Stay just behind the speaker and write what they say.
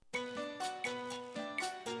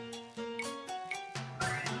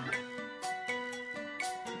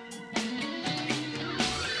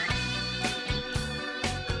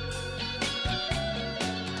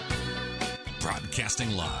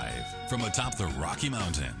Broadcasting live from atop the Rocky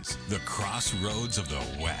Mountains, the crossroads of the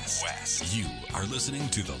West. You are listening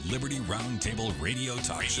to the Liberty Roundtable Radio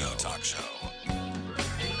Talk Show.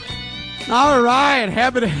 All right,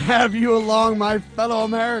 happy to have you along, my fellow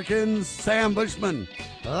Americans. Sam Bushman,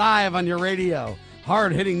 live on your radio.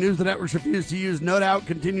 Hard-hitting news the networks refuse to use, no doubt,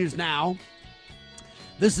 continues now.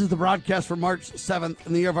 This is the broadcast for March 7th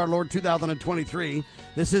in the year of our Lord 2023.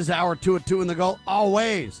 This is our 2 at 2 in the goal,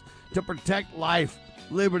 always to protect life,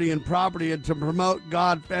 liberty, and property, and to promote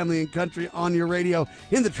God, family, and country on your radio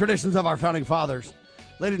in the traditions of our founding fathers.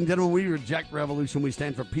 Ladies and gentlemen, we reject revolution. We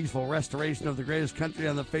stand for peaceful restoration of the greatest country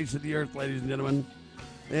on the face of the earth, ladies and gentlemen.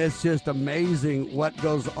 It's just amazing what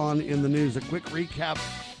goes on in the news. A quick recap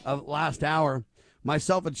of last hour.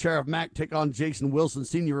 Myself and Sheriff Mack take on Jason Wilson,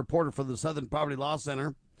 senior reporter for the Southern Poverty Law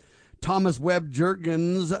Center. Thomas Webb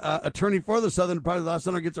Juergens, attorney for the Southern Poverty Law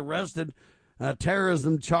Center, gets arrested.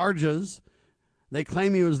 Terrorism charges. They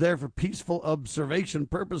claim he was there for peaceful observation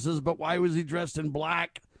purposes, but why was he dressed in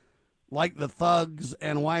black like the thugs,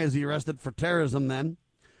 and why is he arrested for terrorism then?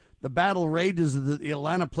 The battle rages of the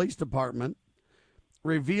Atlanta Police Department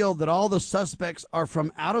revealed that all the suspects are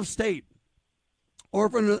from out of state or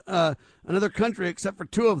from another country except for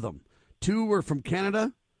two of them. Two were from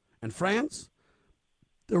Canada and France.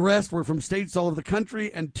 The rest were from states all over the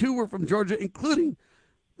country, and two were from Georgia, including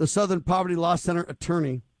the Southern Poverty Law Center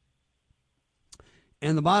attorney.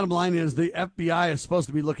 And the bottom line is the FBI is supposed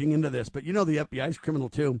to be looking into this, but you know the FBI is criminal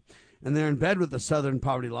too, and they're in bed with the Southern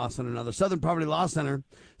Poverty Law Center. Now, the Southern Poverty Law Center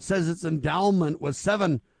says its endowment was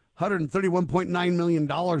 $731.9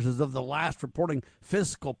 million as of the last reporting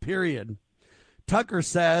fiscal period. Tucker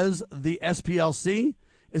says the SPLC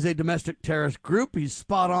is a domestic terrorist group. He's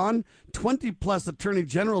spot on. 20-plus attorney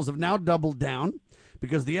generals have now doubled down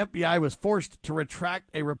because the FBI was forced to retract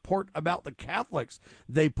a report about the Catholics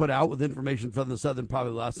they put out with information from the Southern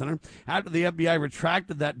Poverty Law Center. After the FBI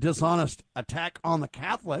retracted that dishonest attack on the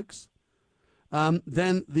Catholics,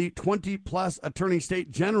 then the 20-plus attorney state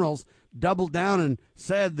generals doubled down and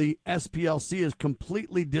said the SPLC is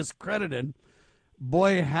completely discredited.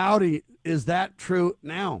 Boy, howdy, is that true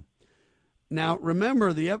now? Now,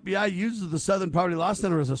 remember, the FBI uses the Southern Poverty Law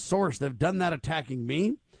Center as a source. They've done that attacking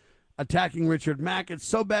me, attacking Richard Mack. It's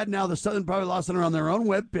so bad now the Southern Poverty Law Center on their own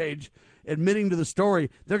webpage admitting to the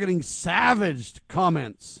story, they're getting savaged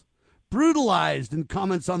comments, brutalized in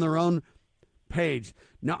comments on their own page.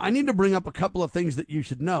 Now, I need to bring up a couple of things that you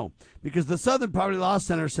should know, because the Southern Poverty Law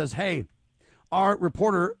Center says, hey, our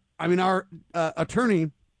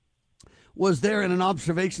attorney was there in an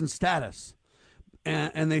observation status.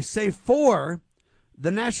 And they say for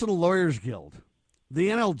the National Lawyers Guild, the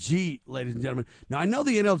NLG, ladies and gentlemen. Now, I know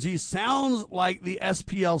the NLG sounds like the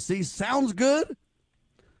SPLC, sounds good,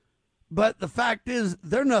 but the fact is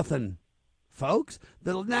they're nothing, folks.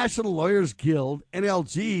 The National Lawyers Guild,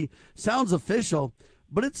 NLG, sounds official,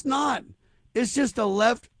 but it's not. It's just a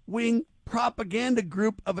left-wing propaganda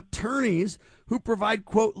group of attorneys who provide,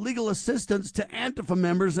 quote, legal assistance to Antifa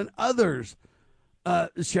members and others,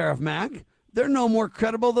 Sheriff Mack. They're no more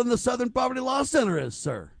credible than the Southern Poverty Law Center is,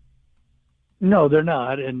 sir. No, they're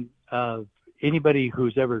not. And anybody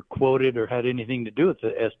who's ever quoted or had anything to do with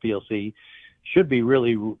the SPLC should be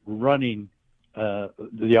really running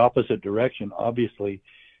the opposite direction, obviously.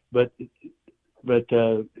 But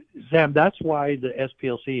Sam, that's why the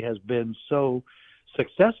SPLC has been so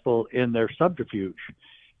successful in their subterfuge.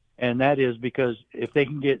 And that is because if they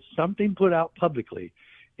can get something put out publicly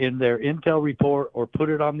in their intel report or put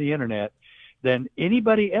it on the internet, then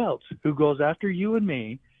anybody else who goes after you and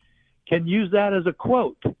me can use that as a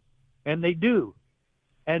quote, and they do.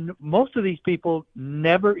 And most of these people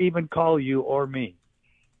never even call you or me.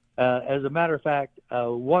 As a matter of fact,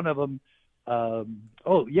 one of them,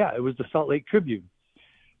 it was the Salt Lake Tribune.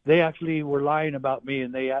 They actually were lying about me,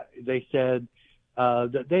 and they said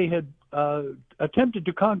that they had attempted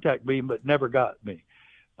to contact me but never got me.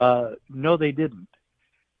 No, they didn't.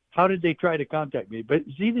 How did they try to contact me? But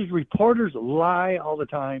see, these reporters lie all the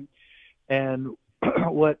time. And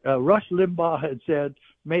what Rush Limbaugh had said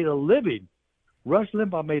made a living. Rush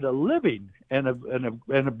Limbaugh made a living and a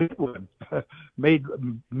big one, made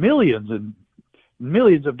millions and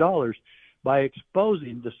millions of dollars by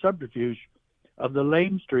exposing the subterfuge of the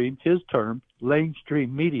lamestream, his term,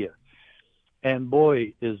 lamestream media. And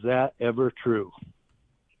boy, is that ever true.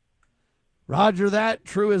 Roger that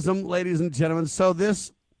truism, ladies and gentlemen. So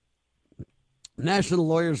this National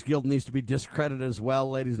Lawyers Guild needs to be discredited as well,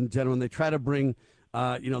 ladies and gentlemen. They try to bring,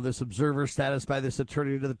 this observer status by this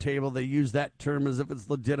attorney to the table. They use that term as if it's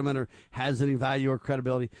legitimate or has any value or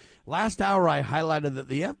credibility. Last hour, I highlighted that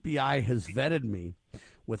the FBI has vetted me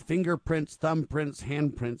with fingerprints, thumbprints,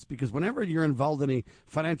 handprints, because whenever you're involved in a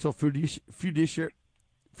financial fiduciary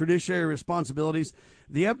responsibilities,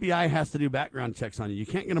 the FBI has to do background checks on you. You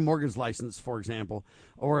can't get a mortgage license, for example,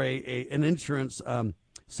 or an insurance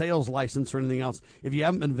sales license or anything else if you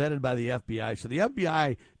haven't been vetted by the FBI. So the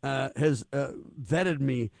FBI has vetted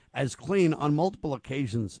me as clean on multiple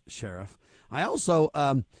occasions, Sheriff. I also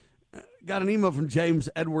got an email from James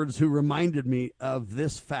Edwards who reminded me of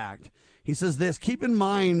this fact. He says this: keep in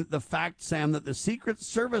mind the fact, Sam, that the Secret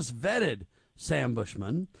Service vetted Sam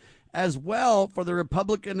Bushman as well for the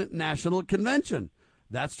Republican National Convention.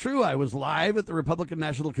 That's true. I was live at the Republican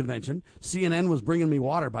National Convention. CNN was bringing me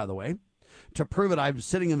water, by the way. To prove it, I was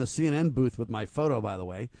sitting in the CNN booth with my photo, by the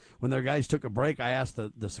way. When their guys took a break, I asked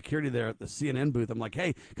the security there at the CNN booth, I'm like,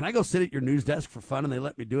 hey, can I go sit at your news desk for fun? And they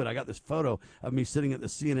let me do it. I got this photo of me sitting at the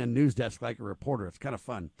CNN news desk like a reporter. It's kind of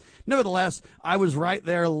fun. Nevertheless, I was right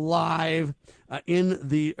there live in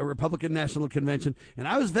the Republican National Convention, and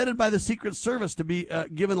I was vetted by the Secret Service to be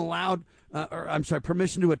given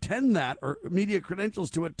permission to attend that, or media credentials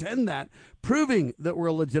to attend that, proving that we're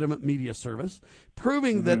a legitimate media service,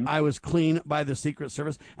 proving that I was clean by the Secret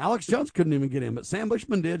Service. Alex Jones couldn't even get in, but Sam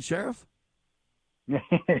Bushman did, Sheriff. Yeah,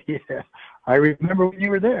 I remember when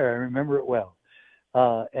you were there. I remember it well.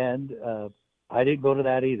 And I didn't go to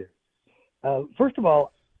that either. First of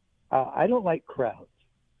all, I don't like crowds.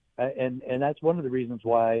 And that's one of the reasons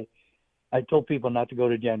why I told people not to go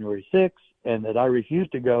to January 6th and that I refuse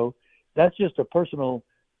to go. That's just a personal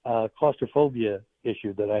claustrophobia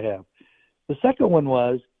issue that I have. The second one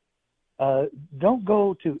was, don't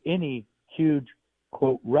go to any huge,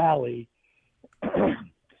 quote, rally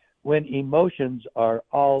when emotions are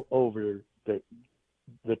all over the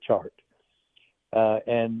chart.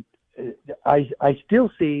 And I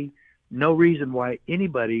still see no reason why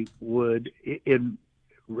anybody would, in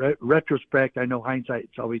retrospect, I know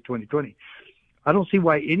hindsight's always 20/20. I don't see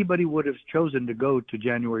why anybody would have chosen to go to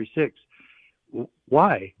January 6th.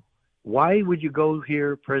 Why? Why would you go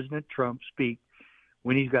hear President Trump speak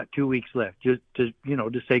when he's got 2 weeks left? Just to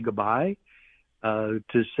say goodbye,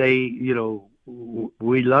 to say,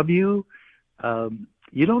 we love you.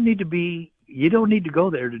 You don't need to go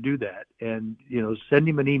there to do that. And, send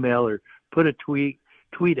him an email or put a tweet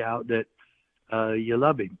out that you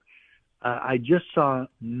love him. I just saw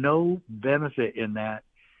no benefit in that.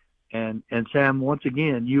 And Sam, once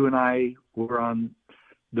again, you and I were on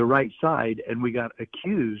the right side, and we got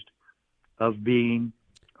accused of being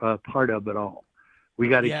part of it all. We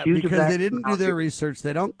got accused of that. Because they didn't do their research.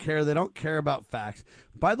 They don't care. They don't care about facts.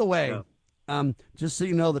 By the way, just so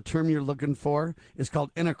you know, the term you're looking for is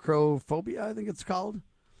called enacrophobia, I think it's called.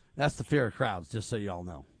 That's the fear of crowds, just so you all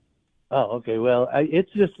know. Oh, okay. Well,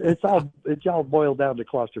 it's all boiled down to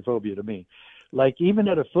claustrophobia to me. Like, even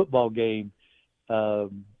at a football game,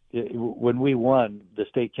 when we won the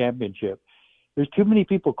state championship, there's too many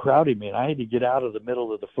people crowding me, and I had to get out of the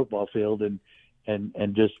middle of the football field and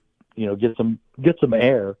just get some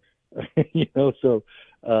air,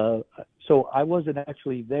 So I wasn't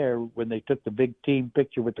actually there when they took the big team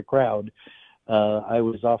picture with the crowd. I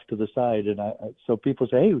was off to the side, and so people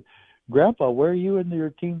say, "Hey, Grandpa, where are you in your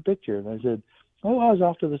team picture?" And I said, "Oh, I was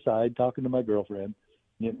off to the side talking to my girlfriend."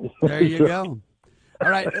 There you go. All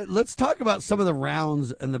right, let's talk about some of the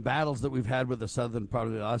rounds and the battles that we've had with the Southern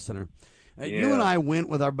Poverty Law Center. You and I went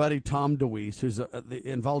with our buddy Tom DeWeese, who's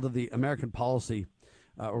involved in the American Policy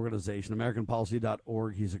organization,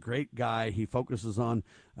 AmericanPolicy.org. He's a great guy. He focuses on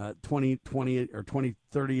 2020 or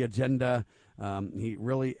 2030 agenda. He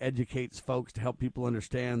really educates folks to help people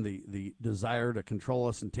understand the desire to control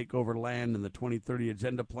us and take over land and the 2030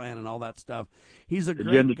 agenda plan and all that stuff. He's a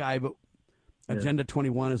great guy, but Agenda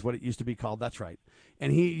 21 is what it used to be called. That's right.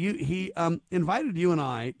 And he invited you and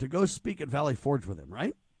I to go speak at Valley Forge with him,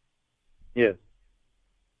 right? Yes.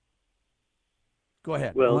 Go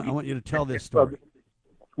ahead. Well, I want you to tell this story.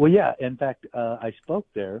 Well, yeah. In fact, I spoke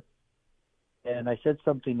there, and I said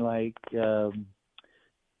something like,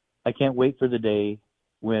 "I can't wait for the day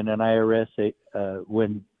when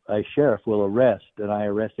when a sheriff will arrest an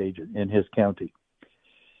IRS agent in his county."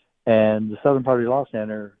 And the Southern Poverty Law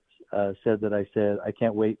Center said that I said, "I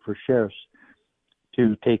can't wait for sheriffs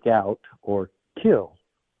to take out or kill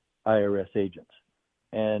IRS agents."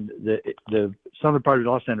 And the Southern Poverty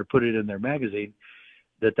Law Center put it in their magazine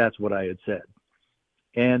that that's what I had said.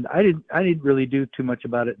 And I didn't really do too much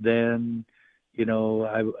about it then.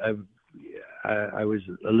 I was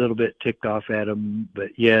a little bit ticked off at him,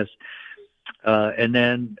 but yes. And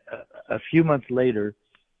then a few months later,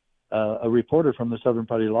 a reporter from the Southern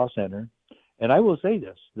Poverty Law Center, and I will say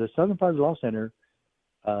this, the Southern Poverty Law Center,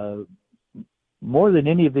 more than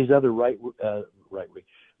any of these other right-wing,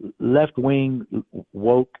 left-wing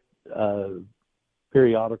woke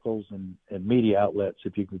periodicals and media outlets,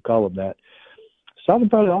 if you could call them that. Southern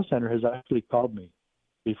Poverty Law Center has actually called me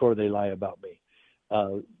before they lie about me.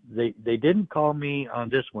 They didn't call me on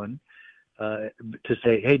this one to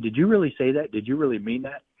say, hey, did you really say that? Did you really mean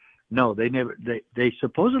that? No, they never. They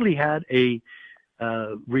supposedly had a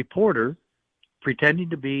reporter pretending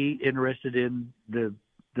to be interested in the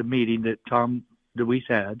meeting that Tom DeWeese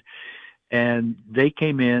had, and they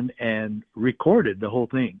came in and recorded the whole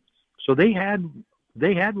thing. So they had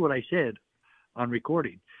what I said on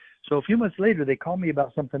recording. So a few months later, they called me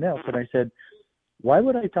about something else, and I said, why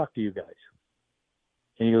would I talk to you guys?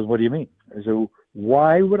 And he goes, what do you mean? I said,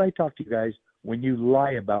 why would I talk to you guys when you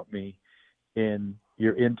lie about me in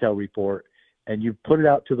your intel report and you put it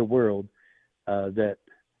out to the world that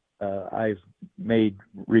I've made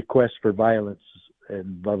requests for violence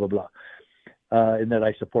and blah, blah, blah, and that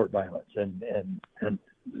I support violence and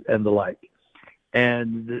the like.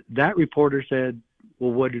 And that reporter said,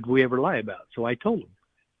 well, what did we ever lie about? So I told him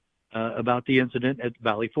about the incident at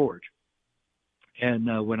Valley Forge. And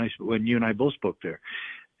when you and I both spoke there.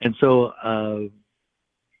 And so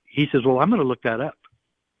he says, well, I'm going to look that up.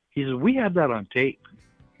 He says, we have that on tape,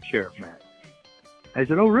 Sheriff Matt. I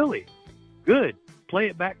said, oh, really? Good. Play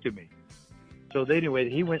it back to me. So anyway,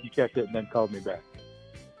 he went and checked it and then called me back.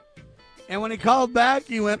 And when he called back,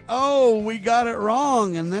 he went, oh, we got it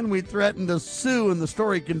wrong. And then we threatened to sue, and the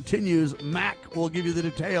story continues. Mac will give you the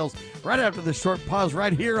details right after this short pause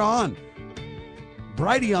right here on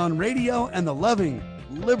Brighteon Radio and the Loving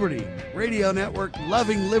Liberty Radio Network,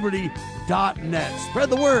 lovingliberty.net. Spread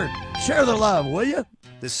the word. Share the love, will you?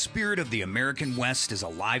 The spirit of the American West is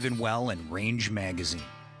alive and well in Range Magazine,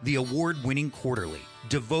 the award-winning quarterly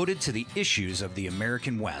devoted to the issues of the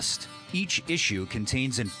American West. Each issue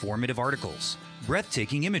contains informative articles,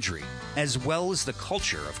 breathtaking imagery, as well as the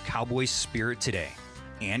culture of cowboy spirit today,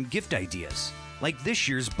 and gift ideas, like this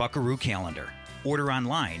year's Buckaroo calendar. Order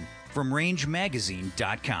online from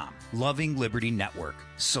rangemagazine.com. Loving Liberty Network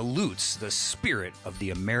salutes the spirit of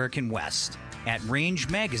the American West at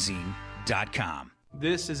rangemagazine.com.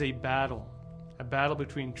 This is a battle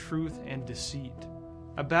between truth and deceit,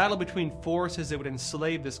 a battle between forces that would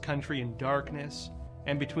enslave this country in darkness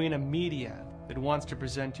and between a media that wants to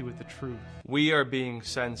present you with the truth. We are being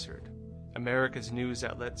censored. America's news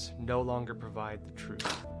outlets no longer provide the truth.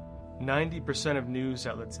 90% of news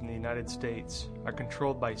outlets in the United States are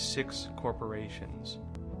controlled by 6 corporations.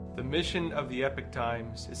 The mission of the Epoch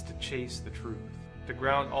Times is to chase the truth, to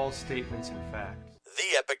ground all statements in fact.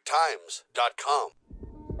 TheEpochTimes.com.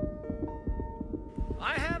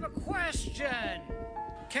 I have a question.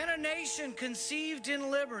 Can a nation conceived in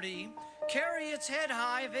liberty carry its head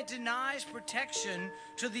high if it denies protection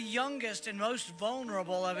to the youngest and most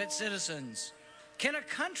vulnerable of its citizens? Can a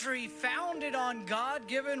country founded on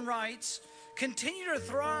God-given rights continue to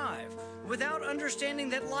thrive without understanding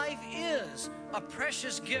that life is a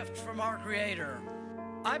precious gift from our Creator?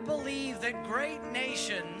 I believe that great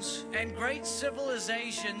nations and great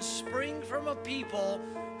civilizations spring from a people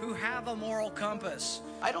who have a moral compass.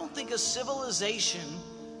 I don't think a civilization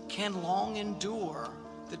can long endure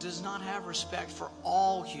that does not have respect for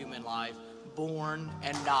all human life, born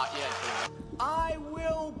and not yet born. I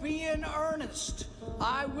will be in earnest.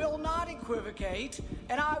 I will not equivocate,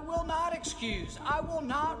 and I will not excuse. I will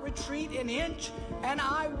not retreat an inch, and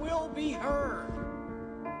I will be heard.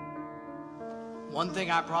 One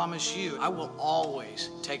thing I promise you, I will always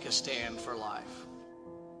take a stand for life.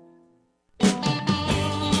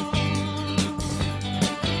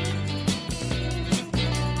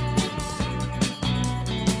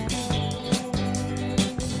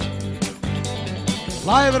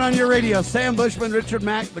 Live and on your radio, Sam Bushman, Richard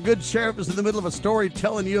Mack, the good sheriff, is in the middle of a story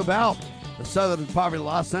telling you about the Southern Poverty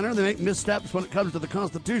Law Center. They make missteps when it comes to the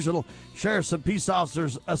Constitutional Sheriffs and Peace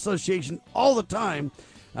Officers Association all the time.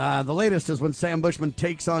 The latest is when Sam Bushman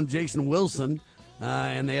takes on Jason Wilson,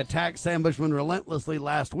 and they attacked Sam Bushman relentlessly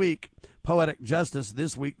last week. Poetic Justice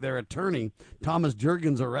this week, their attorney, Thomas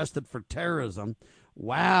Jurgens, arrested for terrorism.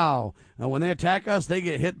 Wow. When they attack us, they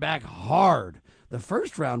get hit back hard. The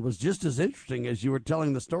first round was just as interesting as you were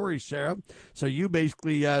telling the story, Sheriff. So you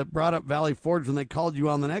basically brought up Valley Forge when they called you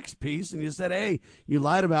on the next piece, and you said, hey, you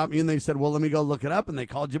lied about me. And they said, well, let me go look it up. And they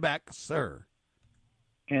called you back, sir.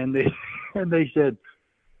 And they said,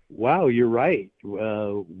 wow, you're right.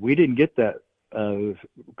 We didn't get that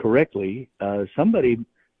correctly. Somebody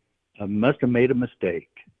must have made a mistake.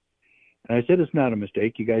 And I said, it's not a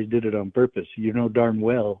mistake. You guys did it on purpose. You know darn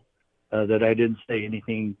well that I didn't say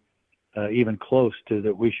anything even close to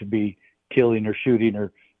that we should be killing or shooting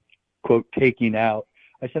or, quote, taking out.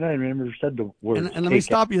 I said, I never said the word. And let me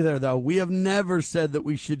stop you there, though. We have never said that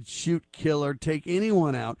we should shoot, kill, or take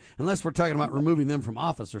anyone out, unless we're talking about removing them from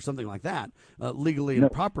office or something like that, legally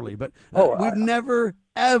and properly. But we've never,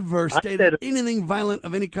 ever stated anything violent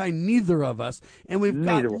of any kind, neither of us. And we've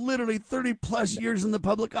got literally 30-plus years in the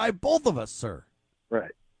public eye, both of us, sir.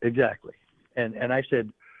 Right, exactly. And I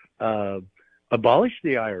said, abolish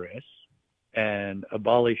the IRS and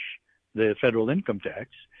abolish the federal income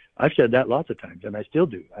tax. I've said that lots of times, and I still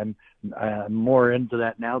do. I'm more into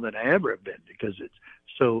that now than I ever have been, because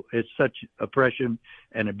it's such oppression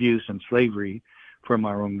and abuse and slavery from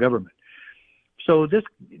our own government. So this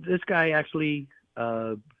guy actually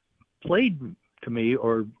played to me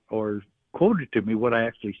or quoted to me what I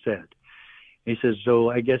actually said. He says,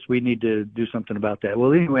 so I guess we need to do something about that.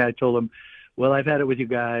 Well, anyway, I told him, well, I've had it with you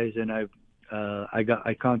guys, and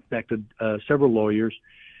I contacted several lawyers,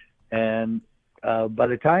 and by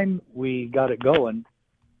the time we got it going,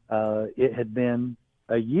 it had been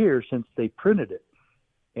a year since they printed it.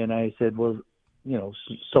 And I said, well,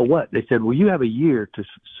 so what? They said, well, you have a year to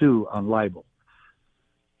sue on libel.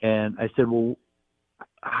 And I said, well,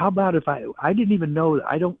 how about if I didn't even know,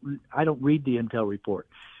 I don't read the intel report.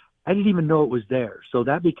 I didn't even know it was there. So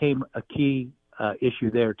that became a key issue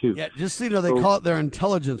there too. Yeah, just so you know, they call it their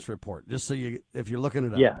intelligence report, just so if you're looking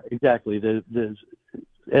it up. Yeah, exactly. The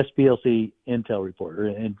SPLC intel report or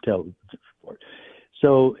intelligence report.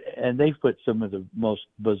 So, and they've put some of the most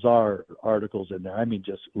bizarre articles in there. I mean,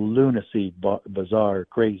 just lunacy, bizarre,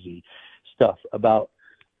 crazy stuff about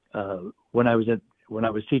when I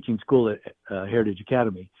was teaching school at Heritage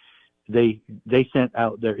Academy. They sent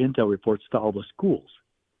out their intel reports to all the schools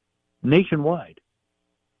nationwide,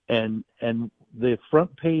 and the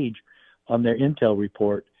front page on their intel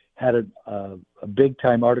report had a big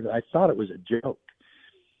time article. I thought it was a joke.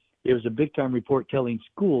 It was a big time report telling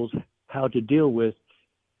schools how to deal with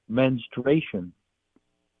menstruation,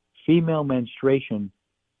 female menstruation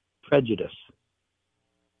prejudice.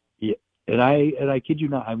 Yeah. And I kid you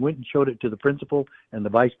not, I went and showed it to the principal and the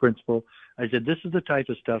vice principal. I said, this is the type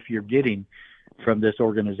of stuff you're getting from this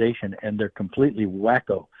organization, and they're completely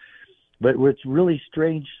wacko. But what's really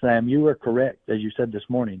strange, Sam, you are correct, as you said this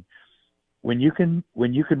morning. When you can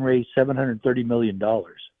raise $730 million,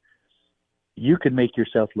 you can make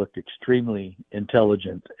yourself look extremely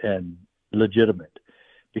intelligent and legitimate,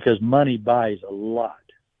 because money buys a lot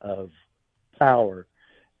of power,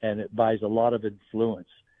 and it buys a lot of influence,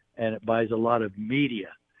 and it buys a lot of media.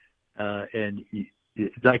 And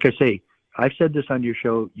like I say, I've said this on your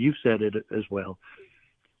show, you've said it as well.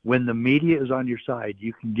 When the media is on your side,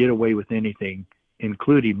 you can get away with anything,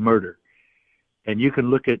 including murder. And you can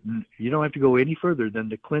look at, you don't have to go any further than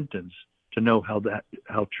the Clintons to know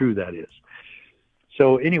how true that is.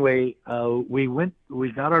 So anyway,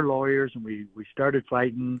 we got our lawyers, and we started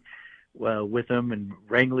fighting with them and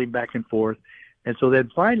wrangling back and forth. And so then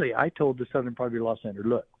finally I told the Southern Poverty Law Center,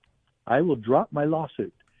 look, I will drop my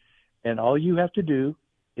lawsuit, and all you have to do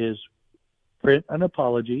is print an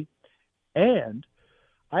apology, and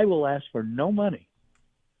I will ask for no money,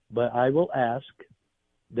 but I will ask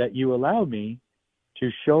that you allow me to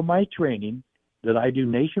show my training that I do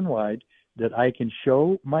nationwide, that I can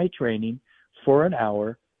show my training for an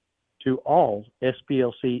hour to all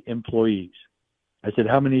SPLC employees. I said,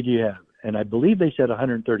 how many do you have? And I believe they said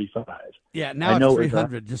 135. Yeah, now it's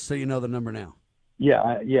 300, just so you know the number now.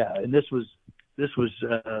 Yeah, and this was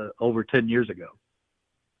over 10 years ago.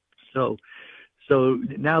 So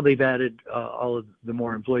now they've added all of the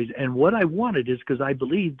more employees. And what I wanted is, because I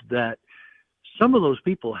believed that some of those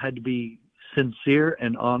people had to be sincere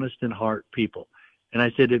and honest in heart people. And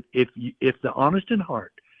I said, if the honest in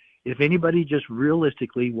heart, if anybody just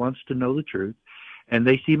realistically wants to know the truth, and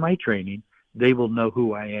they see my training, they will know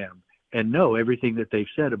who I am and know everything that they've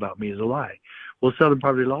said about me is a lie. Well, Southern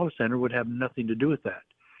Poverty Law Center would have nothing to do with that,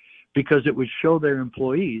 because it would show their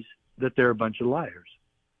employees that they're a bunch of liars.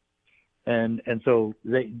 And so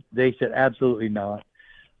they said absolutely not.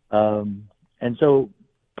 And so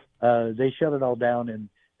they shut it all down,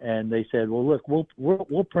 and they said, well, look,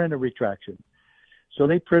 we'll print a retraction. So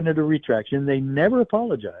they printed a retraction. They never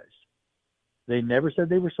apologized. They never said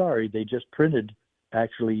they were sorry. They just printed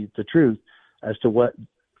actually the truth as to what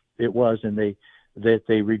it was, and that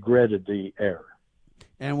they regretted the error.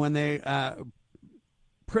 And when they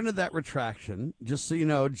printed that retraction, just so you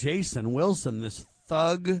know, Jason Wilson, this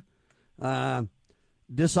thug,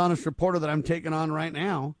 dishonest reporter that I'm taking on right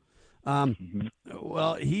now,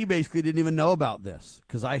 well, he basically didn't even know about this,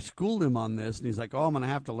 because I schooled him on this, and he's like, oh, I'm going to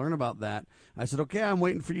have to learn about that. I said, okay, I'm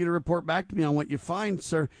waiting for you to report back to me on what you find,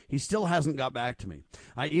 sir. He still hasn't got back to me.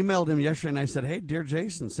 I emailed him yesterday, and I said, hey, dear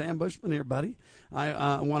Jason, Sam Bushman here, buddy.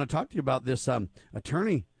 I want to talk to you about this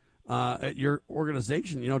attorney at your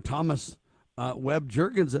organization, Thomas Webb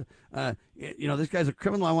Jurgens. This guy's a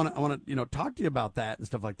criminal. I want to talk to you about that and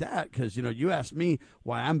stuff like that, because you asked me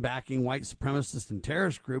why I'm backing white supremacist and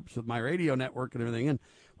terrorist groups with my radio network and everything. And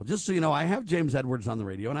well, just so you know, I have James Edwards on the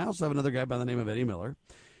radio, and I also have another guy by the name of Eddie Miller.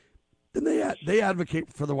 And they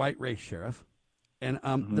advocate for the white race, Sheriff, and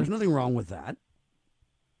there's nothing wrong with that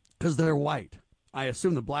because they're white. I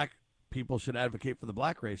assume the black people should advocate for the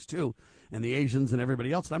black race too, and the Asians and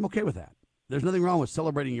everybody else, and I'm okay with that. There's nothing wrong with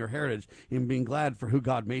celebrating your heritage and being glad for who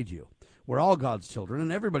God made you. We're all God's children,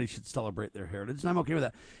 and everybody should celebrate their heritage, and I'm okay with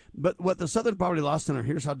that. But what the Southern Poverty Law Center,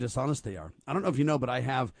 here's how dishonest they are. I don't know if you know, but I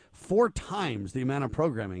have 4 times the amount of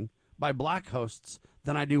programming by black hosts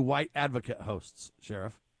than I do white advocate hosts,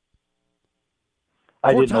 Sheriff.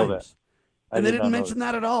 I 4 didn't times. know that. And they didn't mention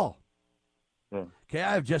that at all. Yeah. Okay,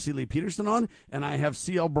 I have Jesse Lee Peterson on, and I have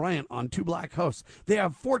C.L. Bryant on, 2 black hosts. They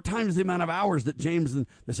have 4 times the amount of hours that James and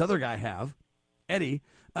this other guy have, Eddie.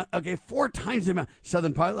 4 times the amount.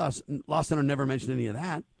 Southern Poverty Law Center never mentioned any of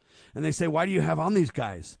that. And they say, why do you have on these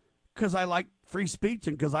guys? Because I like free speech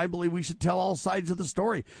and because I believe we should tell all sides of the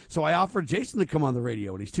story. So I offered Jason to come on the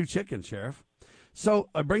radio, and he's too chicken, Sheriff. So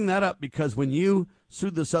I bring that up because when you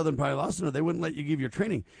sued the Southern Poverty Law Center, they wouldn't let you give your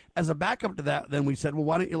training. As a backup to that, then we said, well,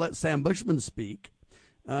 why don't you let Sam Bushman speak?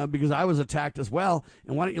 Because I was attacked as well.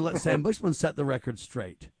 And why don't you let Sam Bushman set the record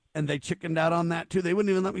straight? And they chickened out on that, too. They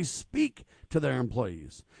wouldn't even let me speak to their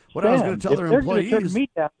employees. What I was going to tell their employees... Turn me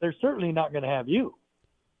down, they're certainly not going to have you.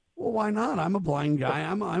 Well, why not? I'm a blind guy.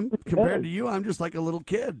 I'm compared to you, I'm just like a little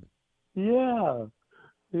kid. Yeah.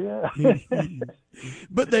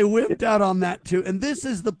 But they whipped out on that, too. And this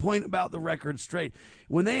is the point about the record straight.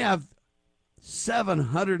 When they have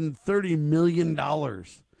 $730 million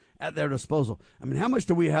at their disposal, I mean, how much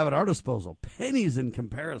do we have at our disposal? Pennies in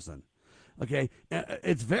comparison. Okay,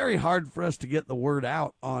 it's very hard for us to get the word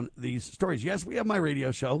out on these stories. Yes, we have my radio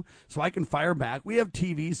show, so I can fire back. We have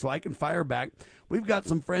TV, so I can fire back. We've got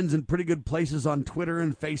some friends in pretty good places on Twitter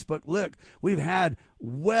and Facebook. Look, we've had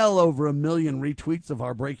well over 1 million retweets of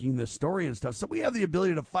our breaking this story and stuff, so we have the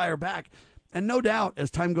ability to fire back. And no doubt, as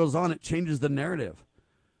time goes on, it changes the narrative.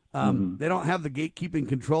 They don't have the gatekeeping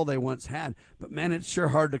control they once had, but man, it's sure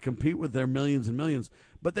hard to compete with their millions and millions.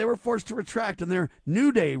 But they were forced to retract, and their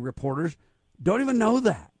New Day reporters don't even know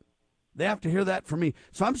that. They have to hear that from me.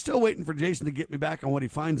 So I'm still waiting for Jason to get me back on what he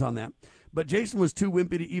finds on that. But Jason was too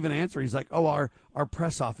wimpy to even answer. He's like, oh, our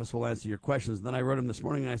press office will answer your questions. And then I wrote him this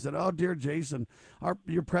morning, and I said, oh, dear Jason,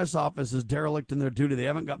 your press office is derelict in their duty. They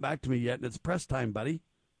haven't got back to me yet, and it's press time, buddy.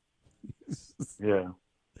 Yeah.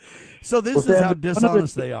 So this is how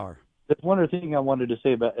dishonest they are. There's one other thing I wanted to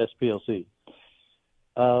say about SPLC.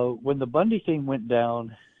 When the Bundy thing went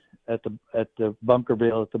down at the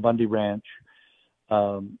Bunkerville, at the Bundy Ranch,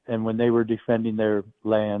 and when they were defending their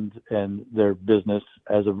land and their business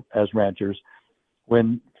as ranchers,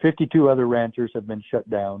 when 52 other ranchers have been shut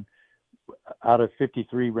down out of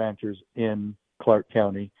 53 ranchers in Clark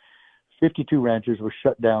County, 52 ranchers were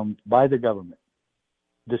shut down by the government,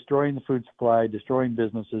 destroying the food supply, destroying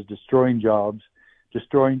businesses, destroying jobs,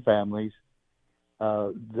 destroying families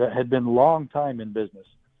that had been a long time in business.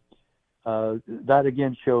 That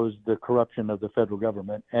again shows the corruption of the federal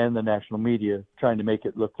government and the national media trying to make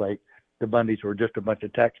it look like the Bundys were just a bunch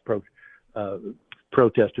of tax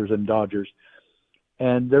protesters and dodgers.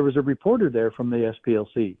 And there was a reporter there from the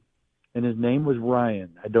SPLC, and his name was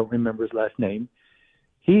Ryan. I don't remember his last name.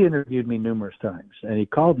 He interviewed me numerous times, and he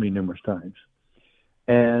called me numerous times.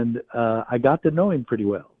 And I got to know him pretty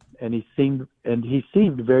well. And he seemed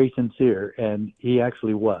very sincere, and he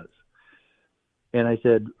actually was. And I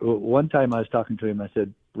said, one time I was talking to him, I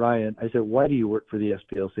said, Ryan, I said, why do you work for the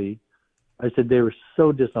SPLC? I said, they were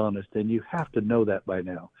so dishonest, and you have to know that by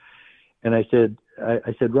now. And I said,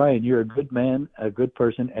 Ryan, you're a good man, a good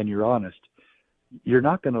person, and you're honest. You're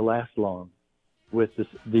not going to last long with the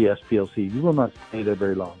SPLC. You will not stay there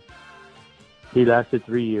very long. He lasted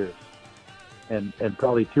 3 years, and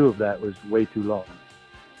probably 2 of that was way too long.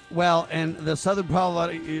 Well, and the Southern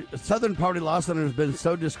Poverty Law Center has been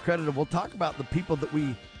so discredited. We'll talk about the people that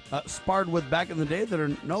we sparred with back in the day that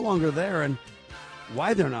are no longer there and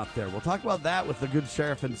why they're not there. We'll talk about that with the good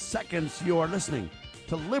sheriff in seconds. You are listening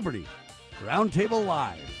to Liberty Roundtable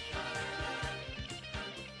Live.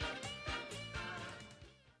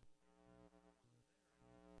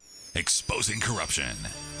 Exposing corruption,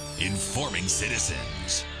 informing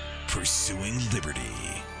citizens, pursuing liberty.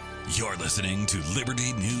 You're listening to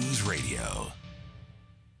Liberty News Radio.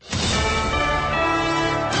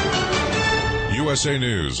 USA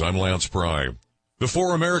News, I'm Lance Pry. The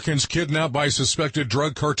 4 Americans kidnapped by suspected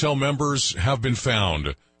drug cartel members have been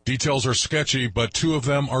found. Details are sketchy, but 2 of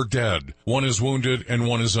them are dead. 1 is wounded and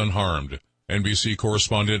 1 is unharmed. NBC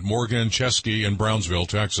correspondent Morgan Chesky in Brownsville,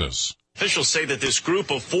 Texas. Officials say that this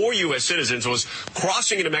group of 4 U.S. citizens was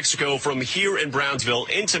crossing into Mexico from here in Brownsville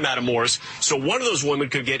into Matamoros, so one of those women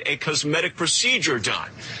could get a cosmetic procedure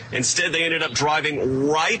done. Instead, they ended up driving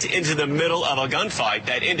right into the middle of a gunfight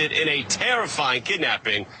that ended in a terrifying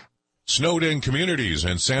kidnapping. Snowed-in communities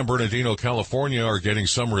in San Bernardino, California are getting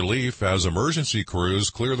some relief as emergency crews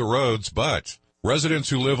clear the roads, but residents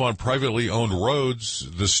who live on privately owned roads,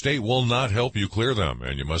 the state will not help you clear them,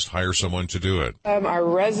 and you must hire someone to do it. Our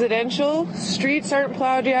residential streets aren't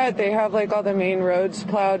plowed yet. They have all the main roads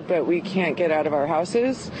plowed, but we can't get out of our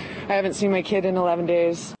houses. I haven't seen my kid in 11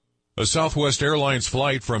 days. A Southwest Airlines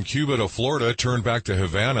flight from Cuba to Florida turned back to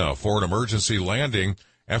Havana for an emergency landing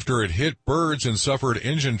after it hit birds and suffered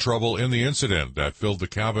engine trouble in the incident that filled the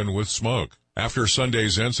cabin with smoke. After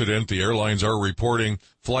Sunday's incident, the airlines are reporting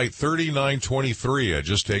Flight 3923 had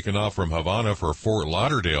just taken off from Havana for Fort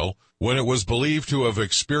Lauderdale when it was believed to have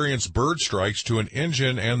experienced bird strikes to an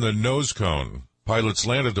engine and the nose cone. Pilots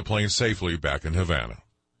landed the plane safely back in Havana.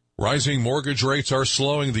 Rising mortgage rates are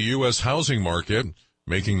slowing the U.S. housing market,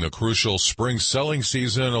 making the crucial spring selling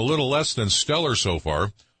season a little less than stellar so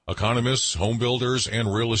far. Economists, home builders,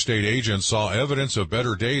 and real estate agents saw evidence of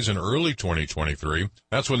better days in early 2023.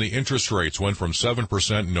 That's when the interest rates went from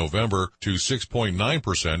 7% in November to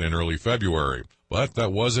 6.9% in early February. But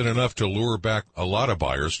that wasn't enough to lure back a lot of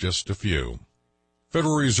buyers, just a few.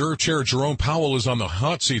 Federal Reserve Chair Jerome Powell is on the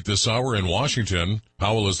hot seat this hour in Washington.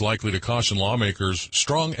 Powell is likely to caution lawmakers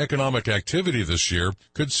strong economic activity this year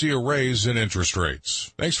could see a raise in interest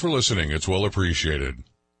rates. Thanks for listening. It's well appreciated.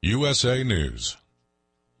 USA News.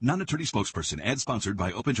 Non-attorney spokesperson, ad sponsored by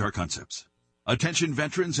OpenJar Concepts. Attention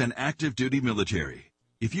veterans and active duty military.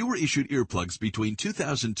 If you were issued earplugs between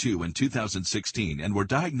 2002 and 2016 and were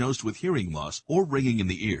diagnosed with hearing loss or ringing in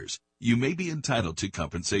the ears, you may be entitled to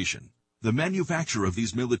compensation. The manufacturer of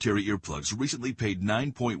these military earplugs recently paid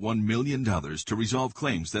 $9.1 million to resolve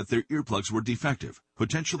claims that their earplugs were defective,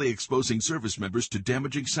 potentially exposing service members to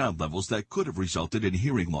damaging sound levels that could have resulted in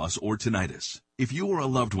hearing loss or tinnitus. If you or a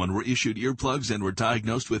loved one were issued earplugs and were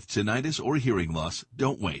diagnosed with tinnitus or hearing loss,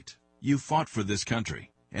 don't wait. You fought for this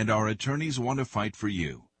country, and our attorneys want to fight for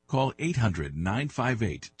you. Call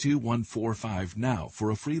 800-958-2145 now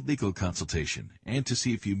for a free legal consultation and to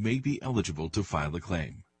see if you may be eligible to file a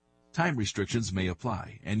claim. Time restrictions may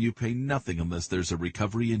apply, and you pay nothing unless there's a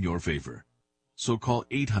recovery in your favor. So call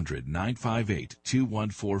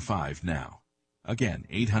 800-958-2145 now. Again,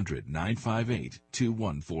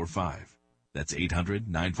 800-958-2145. That's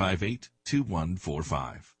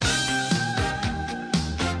 800-958-2145.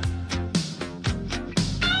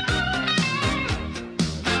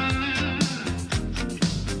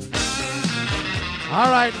 All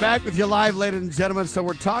right, back with you live, ladies and gentlemen. So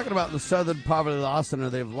we're talking about the Southern Poverty Law Center.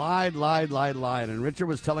 They've lied. And Richard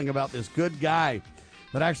was telling about this good guy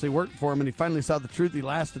that actually worked for him, and he finally saw the truth. He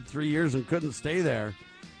lasted 3 years and couldn't stay there.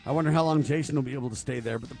 I wonder how long Jason will be able to stay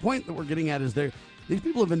there. But the point that we're getting at is these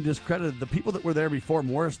people have been discredited. The people that were there before,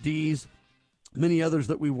 Morris Dees, many others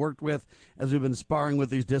that we worked with as we've been sparring with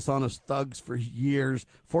these dishonest thugs for years,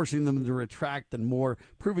 forcing them to retract and more,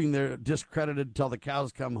 proving they're discredited until the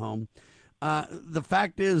cows come home. The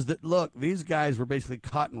fact is that, look, these guys were basically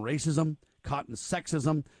caught in racism, caught in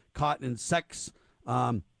sexism, caught in sex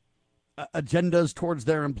agendas towards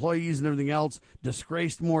their employees and everything else,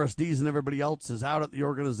 disgraced Morris Dees and everybody else is out at the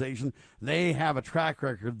organization. They have a track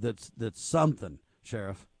record that's something,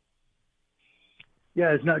 Sheriff.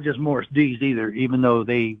 Yeah, it's not just Morris Dees either, even though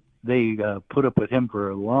they put up with him for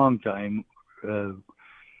a long time.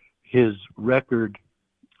 His record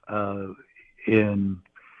in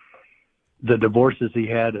the divorces he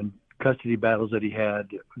had and custody battles that he had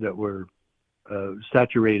that were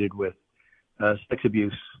saturated with sex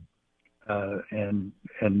abuse and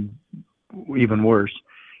even worse.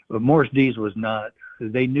 But Morris Dees was not.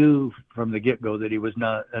 They knew from the get-go that he was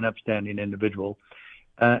not an upstanding individual.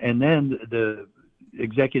 And then the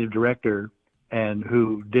executive director and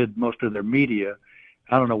who did most of their media,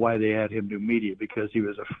 I don't know why they had him do media, because he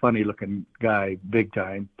was a funny-looking guy, big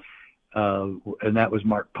time, and that was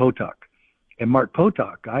Mark Potok. And Mark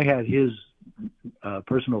Potok, I had his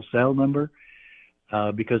personal cell number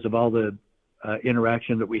because of all the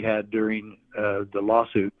interaction that we had during the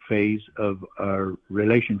lawsuit phase of our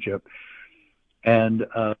relationship. And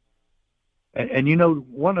you know,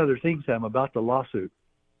 one other thing, Sam, about the lawsuit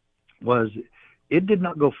was it did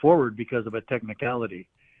not go forward because of a technicality.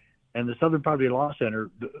 And the Southern Poverty Law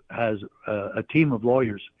Center has a team of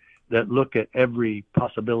lawyers that look at every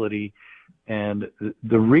possibility. And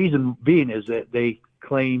the reason being is that they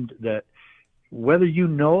claimed that whether you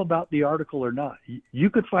know about the article or not, you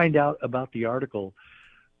could find out about the article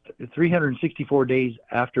 364 days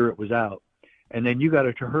after it was out. And then you got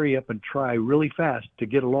to hurry up and try really fast to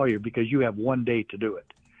get a lawyer because you have 1 day to do it.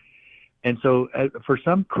 And so for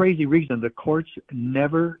some crazy reason, the courts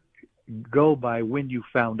never go by when you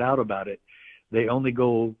found out about it. They only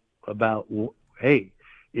go about, hey,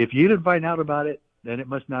 if you didn't find out about it, then it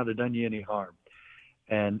must not have done you any harm.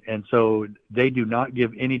 And so they do not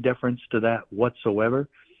give any deference to that whatsoever.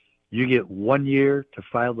 You get 1 year to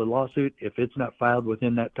file the lawsuit. If it's not filed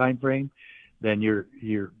within that time frame, then you're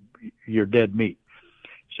dead meat.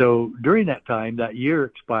 So during that time, that year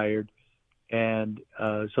expired, and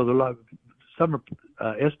so the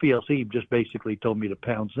SPLC just basically told me to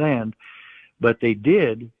pound sand, but they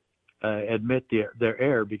did admit their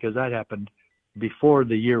error because that happened before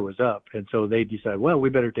the year was up, and so they decided, well, we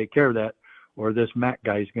better take care of that, or this Mac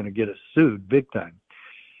guy is going to get us sued big time.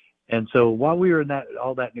 And so while we were in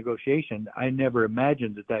all that negotiation, I never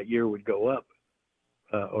imagined that year would go up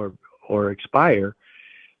or expire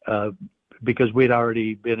because we'd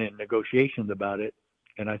already been in negotiations about it.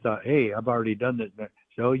 And I thought, hey, I've already done this.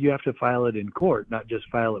 So you have to file it in court, not just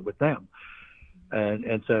file it with them.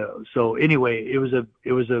 And so anyway, it was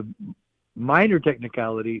a minor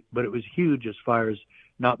technicality, but it was huge as far as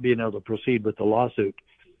not being able to proceed with the lawsuit.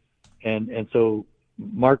 And so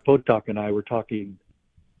Mark Potok and I were talking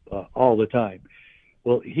all the time.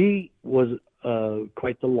 Well, he was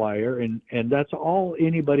quite the liar, and that's all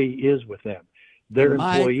anybody is with them. Their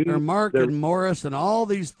employees, or Mark and Morris and all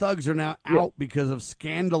these thugs are now out because of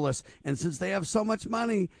scandalous. And since they have so much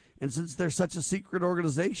money, and since they're such a secret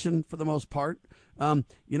organization for the most part,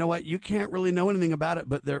 you know what? You can't really know anything about it.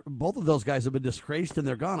 But both of those guys have been disgraced and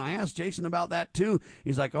they're gone. I asked Jason about that too.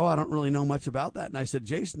 He's like, "Oh, I don't really know much about that." And I said,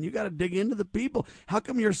 "Jason, you got to dig into the people. How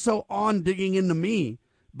come you're so on digging into me,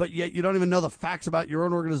 but yet you don't even know the facts about your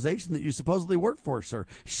own organization that you supposedly work for, sir?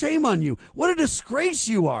 Shame on you. What a disgrace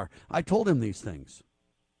you are." I told him these things.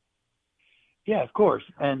 Yeah, of course.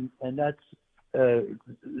 And that's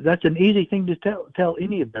an easy thing to tell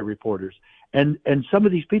any of their reporters. And some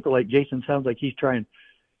of these people, like Jason, sounds like he's trying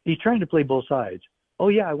to play both sides. Oh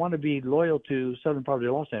yeah, I want to be loyal to Southern Poverty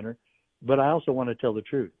Law Center, but I also want to tell the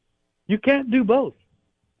truth. You can't do both.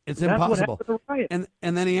 It's impossible. And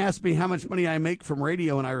then he asked me how much money I make from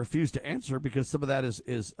radio, and I refused to answer because some of that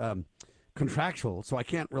is contractual, so I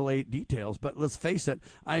can't relate details. But let's face it,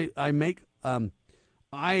 I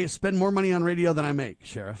spend more money on radio than I make,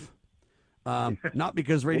 Sheriff. Not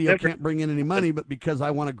because radio can't bring in any money, but because I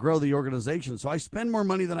want to grow the organization. So I spend more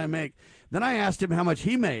money than I make. Then I asked him how much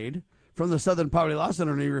he made from the Southern Poverty Law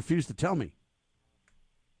Center, and he refused to tell me.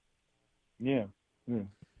 Yeah.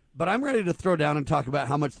 But I'm ready to throw down and talk about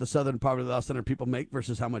how much the Southern Poverty Law Center people make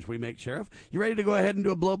versus how much we make, Sheriff. You ready to go ahead and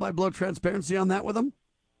do a blow-by-blow transparency on that with them?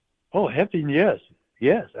 Oh, hefty, yes.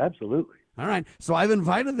 Yes, absolutely. All right. So I've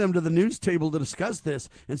invited them to the news table to discuss this,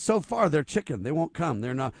 and so far they're chicken. They won't come.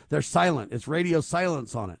 They're silent. It's radio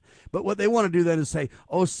silence on it. But what they want to do then is say,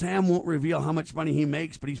 oh, Sam won't reveal how much money he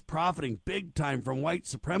makes, but he's profiting big time from white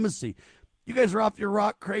supremacy. You guys are off your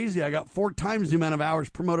rock crazy. I got 4 times the amount of hours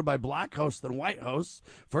promoted by black hosts than white hosts.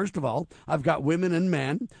 First of all, I've got women and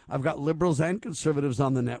men. I've got liberals and conservatives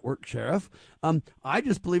on the network, Sheriff. I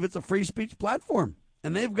just believe it's a free speech platform,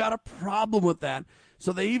 and they've got a problem with that.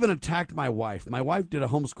 So they even attacked my wife. My wife did a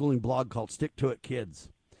homeschooling blog called Stick to It Kids.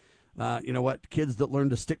 You know what? Kids that learn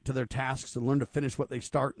to stick to their tasks and learn to finish what they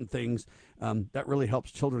start and things, that really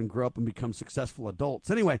helps children grow up and become successful adults.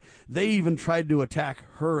 Anyway, they even tried to attack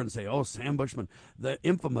her and say, oh, Sam Bushman, the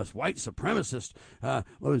infamous white supremacist,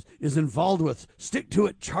 is involved with Stick to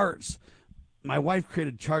It charts. My wife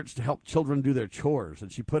created charts to help children do their chores,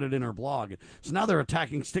 and she put it in her blog. So now they're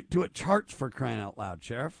attacking Stick to It charts, for crying out loud,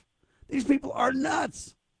 Sheriff. These people are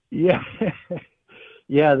nuts. Yeah.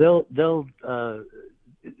 Yeah, there's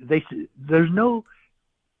no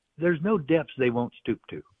depths they won't stoop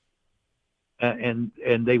to. And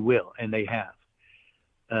they will, and they have.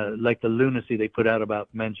 Like the lunacy they put out about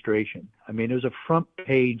menstruation. I mean, it was a front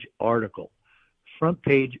page article. Front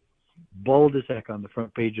page, bold as heck on the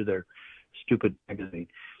front page of their stupid magazine.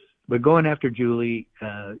 But going after Julie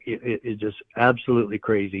is just absolutely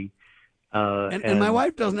crazy. And my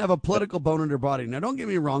wife doesn't have a political bone in her body. Now, don't get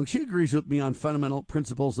me wrong. She agrees with me on fundamental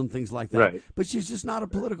principles and things like that. Right. But she's just not a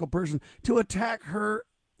political person. To attack her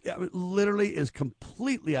literally is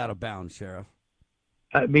completely out of bounds, Sheriff.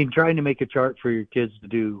 I mean, trying to make a chart for your kids to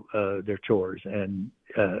do their chores, and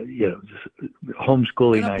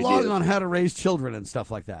homeschooling and a blog ideas. on how to raise children and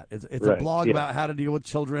stuff like that. It's Right, a blog yeah. about how to deal with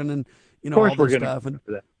children and Of course, all we're this going stuff. And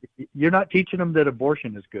to that. You're not teaching them that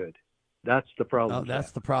abortion is good. That's the problem.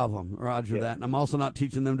 that's the problem, Roger. Yeah. That, and I'm also not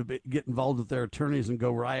teaching them to get involved with their attorneys and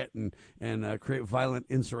go riot and create violent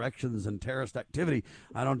insurrections and terrorist activity.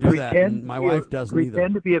 I don't do that, and my wife doesn't either.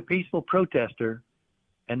 Pretend to be a peaceful protester,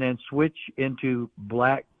 and then switch into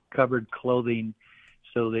black covered clothing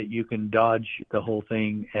so that you can dodge the whole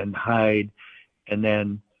thing and hide, and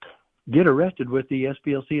then get arrested with the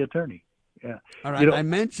SPLC attorney. Yeah. All right. I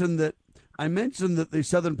mentioned that the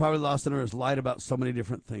Southern Poverty Law Center has lied about so many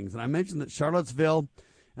different things, and I mentioned that Charlottesville,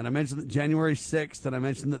 and I mentioned that January 6th, and I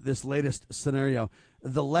mentioned that this latest scenario.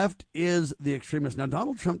 The left is the extremist. Now,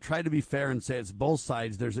 Donald Trump tried to be fair and say it's both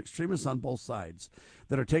sides. There's extremists on both sides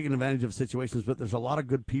that are taking advantage of situations, but there's a lot of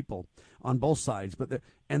good people on both sides.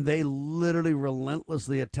 And they literally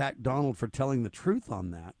relentlessly attack Donald for telling the truth on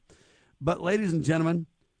that. But, ladies and gentlemen,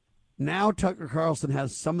 now Tucker Carlson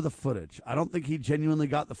has some of the footage. I don't think he genuinely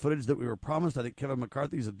got the footage that we were promised. I think Kevin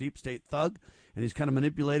McCarthy's a deep state thug, and he's kind of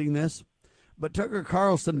manipulating this. But Tucker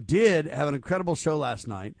Carlson did have an incredible show last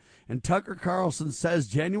night, and Tucker Carlson says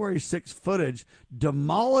January 6th footage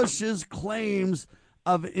demolishes claims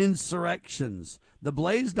of insurrections.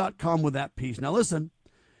 TheBlaze.com with that piece. Now listen,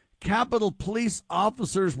 Capitol Police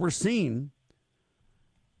officers were seen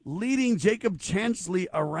leading Jacob Chansley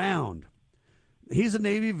around. He's a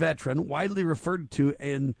Navy veteran, widely referred to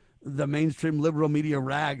in the mainstream liberal media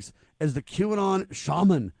rags as the QAnon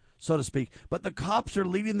shaman, so to speak. But the cops are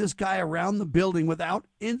leading this guy around the building without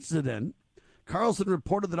incident. Carlson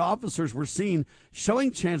reported that officers were seen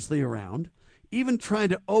showing Chansley around, even trying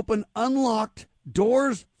to open unlocked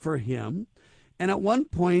doors for him. And at one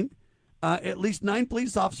point, at least 9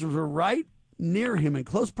 police officers were right near him, in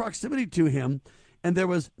close proximity to him, and there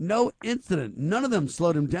was no incident. None of them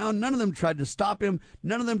slowed him down. None of them tried to stop him.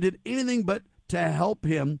 None of them did anything but to help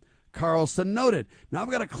him, Carlson noted. Now,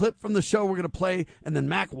 I've got a clip from the show we're going to play, and then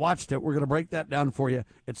Mac watched it. We're going to break that down for you.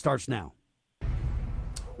 It starts now.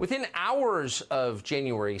 Within hours of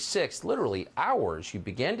January 6th, literally hours, you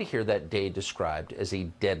began to hear that day described as a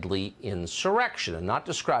deadly insurrection, and not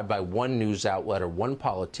described by one news outlet or one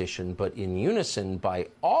politician, but in unison by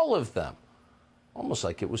all of them, almost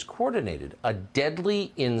like it was coordinated. A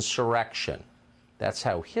deadly insurrection. That's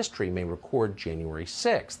how history may record January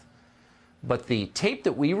 6th. But the tape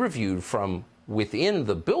that we reviewed from within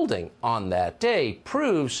the building on that day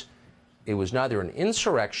proves it was neither an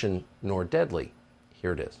insurrection nor deadly.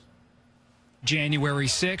 Here it is. January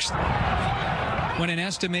 6th, when an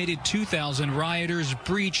estimated 2,000 rioters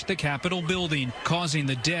breached the Capitol building, causing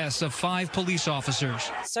the deaths of 5 police officers.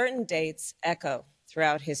 Certain dates echo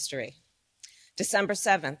throughout history. December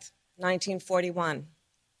 7th, 1941.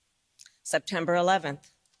 September 11th,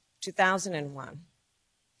 2001.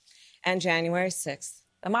 And January 6th.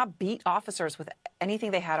 The mob beat officers with anything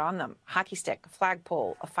they had on them: hockey stick, a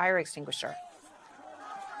flagpole, a fire extinguisher.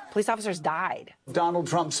 Police officers died. Donald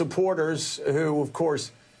Trump supporters who, of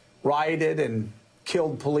course, rioted and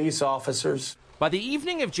killed police officers. By the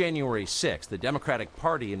evening of January 6th, the Democratic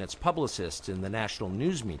Party and its publicists in the national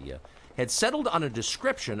news media had settled on a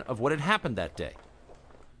description of what had happened that day.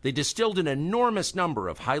 They distilled an enormous number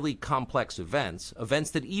of highly complex events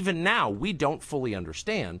that even now we don't fully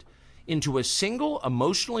understand, into a single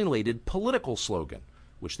emotionally laden political slogan,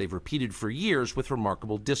 which they've repeated for years with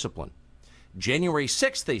remarkable discipline. January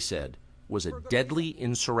 6th, they said, was a deadly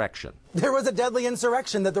insurrection. There was a deadly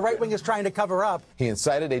insurrection that the right wing is trying to cover up. He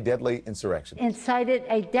incited a deadly insurrection. Incited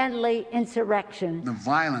a deadly insurrection. The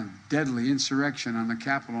violent, deadly insurrection on the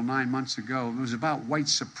Capitol 9 months ago was about white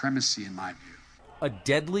supremacy, in my view. A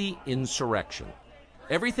deadly insurrection.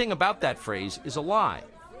 Everything about that phrase is a lie.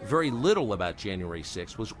 Very little about January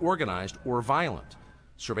 6th was organized or violent.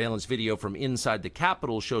 Surveillance video from inside the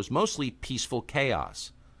Capitol shows mostly peaceful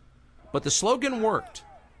chaos. But the slogan worked.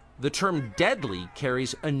 The term deadly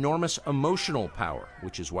carries enormous emotional power,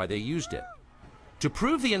 which is why they used it. To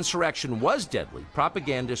prove the insurrection was deadly,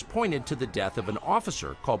 propagandists pointed to the death of an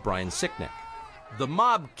officer called Brian Sicknick. The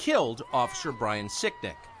mob killed Officer Brian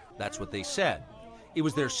Sicknick. That's what they said. It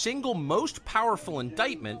was their single most powerful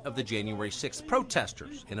indictment of the January 6th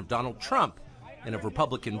protesters and of Donald Trump and of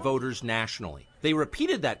Republican voters nationally. They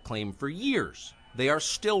repeated that claim for years. They are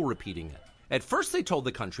still repeating it. At first, they told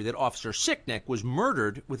the country that Officer Sicknick was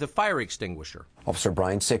murdered with a fire extinguisher. Officer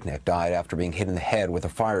Brian Sicknick died after being hit in the head with a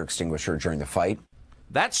fire extinguisher during the fight.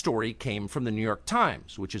 That story came from the New York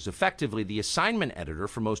Times, which is effectively the assignment editor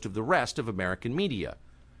for most of the rest of American media.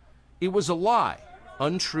 It was a lie,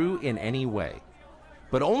 untrue in any way.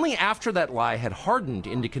 But only after that lie had hardened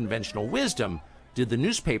into conventional wisdom did the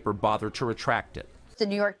newspaper bother to retract it. The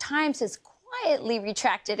New York Times has quietly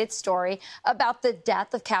retracted its story about the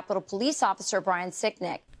death of Capitol Police Officer Brian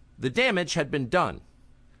Sicknick. The damage had been done.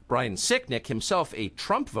 Brian Sicknick, himself a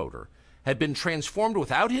Trump voter, had been transformed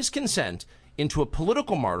without his consent into a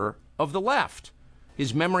political martyr of the left.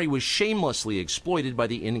 His memory was shamelessly exploited by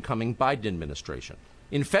the incoming Biden administration.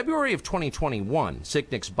 In February of 2021,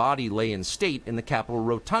 Sicknick's body lay in state in the Capitol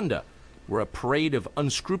Rotunda, where a parade of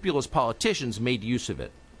unscrupulous politicians made use of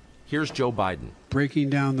it. Here's Joe Biden. Breaking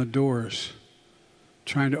down the doors,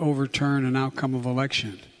 trying to overturn an outcome of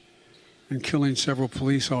election, and killing several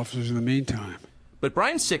police officers in the meantime. But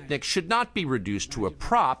Brian Sicknick should not be reduced to a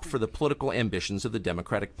prop for the political ambitions of the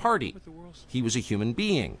Democratic Party. He was a human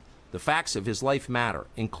being. The facts of his life matter,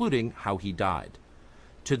 including how he died.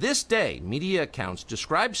 To this day, media accounts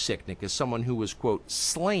describe Sicknick as someone who was, quote,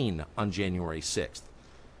 slain on January 6th.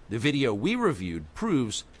 The video we reviewed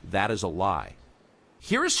proves that is a lie.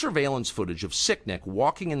 Here is surveillance footage of Sicknick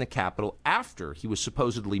walking in the Capitol after he was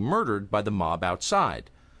supposedly murdered by the mob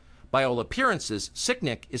outside. By all appearances,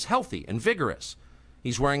 Sicknick is healthy and vigorous.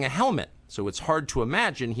 He's wearing a helmet, so it's hard to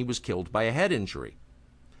imagine he was killed by a head injury.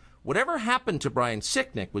 Whatever happened to Brian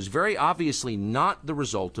Sicknick was very obviously not the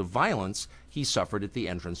result of violence he suffered at the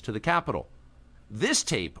entrance to the Capitol. This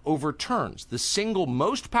tape overturns the single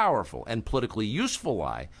most powerful and politically useful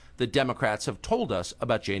lie the Democrats have told us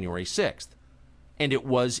about January 6th. And it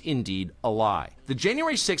was indeed a lie. The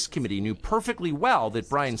January 6th committee knew perfectly well that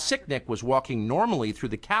Brian Sicknick was walking normally through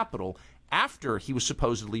the Capitol after he was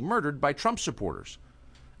supposedly murdered by Trump supporters.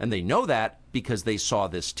 And they know that because they saw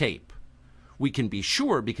this tape. We can be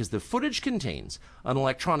sure because the footage contains an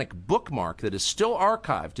electronic bookmark that is still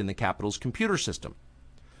archived in the Capitol's computer system.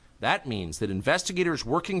 That means that investigators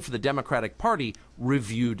working for the Democratic Party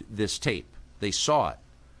reviewed this tape. They saw it,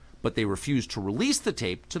 but they refused to release the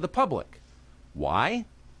tape to the public. Why?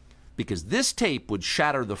 Because this tape would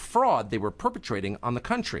shatter the fraud they were perpetrating on the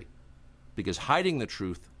country. Because hiding the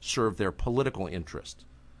truth served their political interest.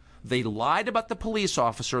 They lied about the police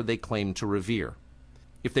officer they claimed to revere.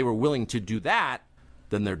 If they were willing to do that,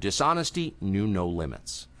 then their dishonesty knew no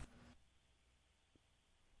limits.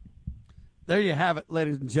 There you have it,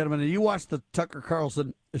 ladies and gentlemen. And you watched the Tucker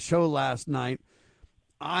Carlson show last night.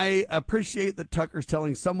 I appreciate that Tucker's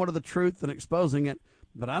telling somewhat of the truth and exposing it,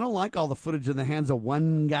 but I don't like all the footage in the hands of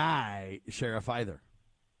one guy, Sheriff, either.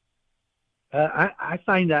 I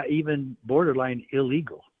find that even borderline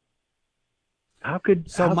illegal.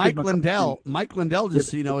 Mike Lindell,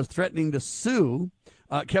 just so you know, is threatening to sue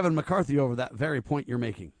Kevin McCarthy over that very point you're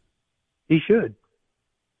making. He should.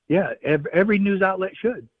 Yeah, every news outlet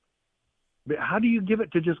should. But how do you give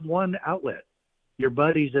it to just one outlet, your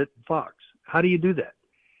buddies at Fox? How do you do that?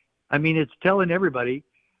 I mean, it's telling everybody,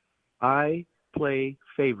 I play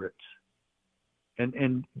favorites.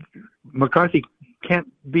 And McCarthy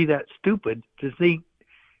can't be that stupid to think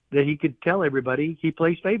that he could tell everybody he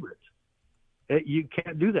plays favorites. You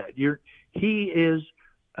can't do that. He is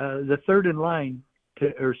the third in line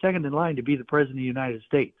or second in line to be the president of the United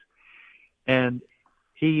States. And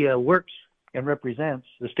he works and represents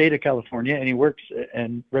the state of California, and he works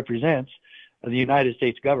and represents the United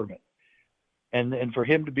States government. And for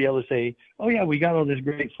him to be able to say, oh, yeah, we got all this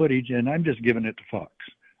great footage, and I'm just giving it to Fox.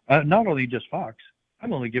 Not only just Fox,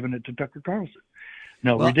 I'm only giving it to Tucker Carlson.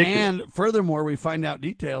 No, ridiculous. And furthermore, we find out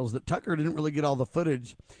details that Tucker didn't really get all the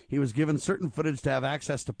footage. He was given certain footage to have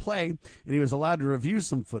access to play, and he was allowed to review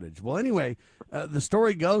some footage. Well, anyway, the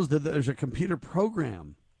story goes that there's a computer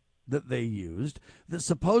program that they used that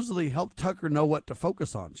supposedly helped Tucker know what to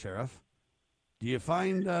focus on, Sheriff. Do you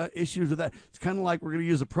find issues with that? It's kind of like we're going to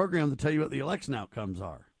use a program to tell you what the election outcomes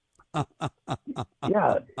are.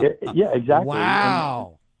 Yeah, exactly.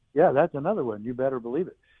 Wow. And, that's another one. You better believe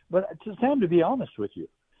it. But Sam, to be honest with you,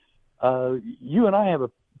 you and I have a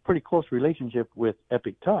pretty close relationship with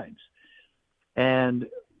Epic Times. And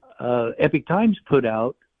Epic Times put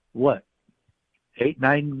out,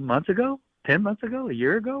 8-9 months ago? 10 months ago? A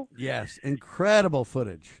year ago? Yes, incredible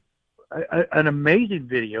footage. An amazing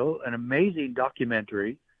video, an amazing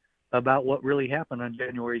documentary about what really happened on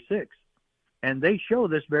January 6th. And they show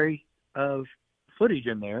this very footage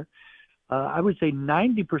in there. I would say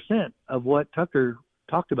 90% of what Tucker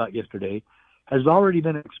talked about yesterday has already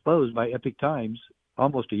been exposed by Epic Times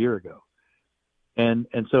almost a year ago. And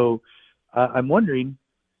so I'm wondering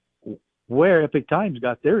where Epic Times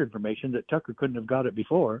got their information that Tucker couldn't have got it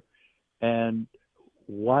before, and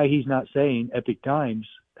why he's not saying Epic Times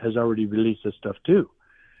has already released this stuff too.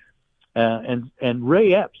 And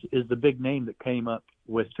Ray Epps is the big name that came up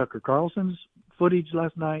with Tucker Carlson's footage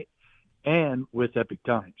last night and with Epic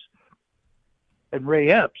Times. And Ray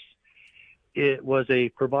Epps it was a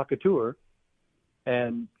provocateur,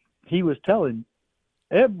 and he was telling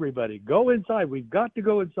everybody, go inside. We've got to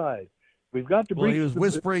go inside. We've got to breach. Well, he was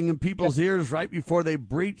whispering in people's ears right before they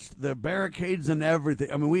breached the barricades and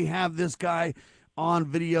everything. I mean, we have this guy on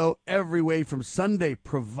video every way from Sunday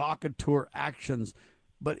provocateur actions,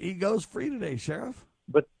 but he goes free today, Sheriff.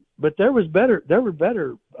 But there were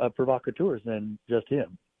better provocateurs than just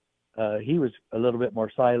him. He was a little bit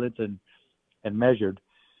more silent and measured,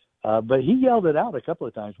 but he yelled it out a couple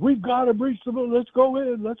of times. We've got to breach the. Let's go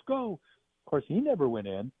in. Let's go. Of course, he never went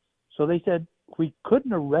in, so they said we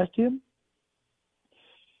couldn't arrest him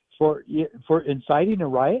for inciting a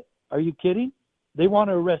riot. Are you kidding? They want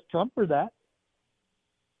to arrest Trump for that.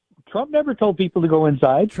 Trump never told people to go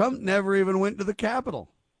inside. Trump never even went to the Capitol.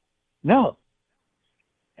 No.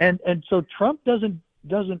 And so Trump doesn't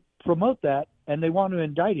promote that, and they want to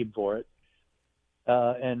indict him for it,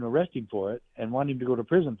 and arrest him for it, and want him to go to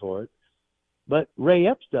prison for it. But Ray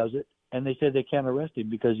Epps does it, and they say they can't arrest him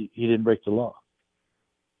because he didn't break the law.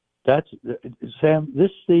 Sam,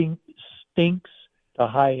 this thing stinks to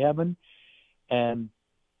high heaven. And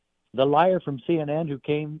the liar from CNN who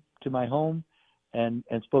came to my home and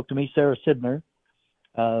spoke to me, Sarah Sidner,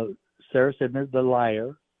 the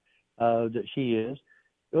liar that she is.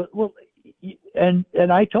 Well, and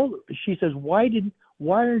I told her, she says, why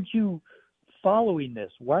aren't you following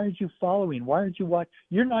this? Why aren't you following? Why aren't you watching?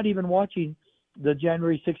 You're not even watching the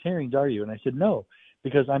January 6th hearings, are you? And I said, no,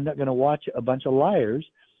 because I'm not going to watch a bunch of liars.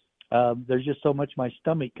 There's just so much my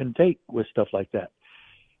stomach can take with stuff like that.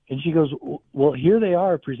 And she goes, well, here they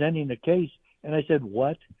are presenting a case. And I said,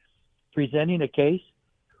 what? Presenting a case?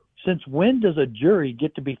 Since when does a jury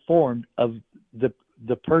get to be formed of the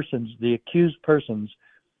accused person's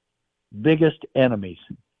biggest enemies?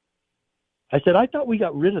 I said, I thought we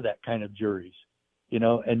got rid of that kind of juries,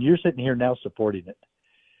 and you're sitting here now supporting it.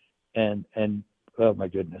 And oh my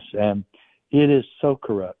goodness. It is so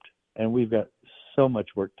corrupt, and we've got so much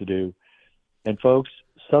work to do. And folks,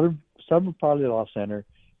 Southern Poverty Law Center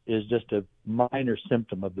is just a minor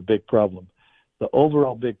symptom of the big problem. The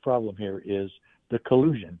overall big problem here is the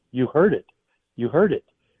collusion. You heard it.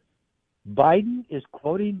 Biden is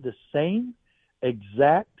quoting the same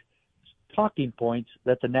exact talking points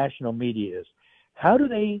that the national media is. How do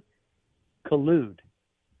they collude?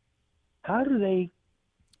 How do they?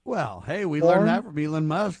 Well, hey, we learned that from Elon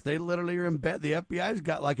Musk. They literally are in bed. The FBI's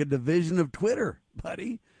got like a division of Twitter,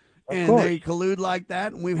 buddy. And they collude like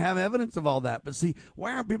that, and we have evidence of all that. But see,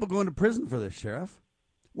 why aren't people going to prison for this, Sheriff?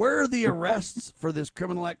 Where are the arrests for this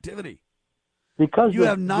criminal activity? Because you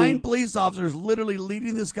have 9 police officers literally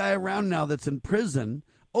leading this guy around now that's in prison,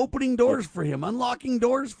 opening doors for him, unlocking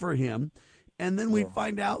doors for him, and then we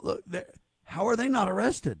find out, look, how are they not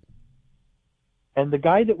arrested? And the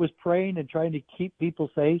guy that was praying and trying to keep people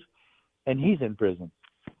safe, and he's in prison.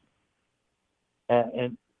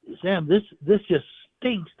 And Sam, this just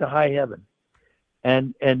stinks to high heaven.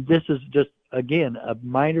 And this is just, again, a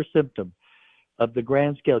minor symptom of the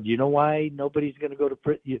grand scale. Do you know why nobody's going to go to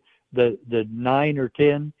prison? The 9 or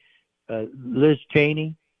 10, Liz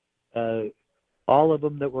Cheney, all of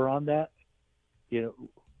them that were on that,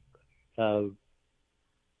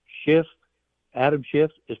 Adam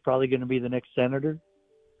Schiff is probably going to be the next senator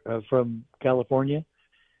from California.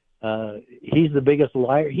 He's the biggest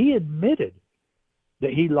liar. He admitted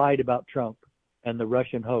that he lied about Trump and the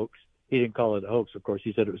Russian hoax. He didn't call it a hoax, of course.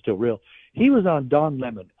 He said it was still real. He was on Don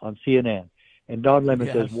Lemon on CNN, and Don Lemon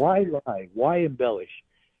says, why lie? Why embellish?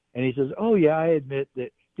 And he says, oh, yeah, I admit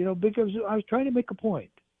that, because I was trying to make a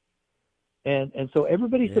point. And so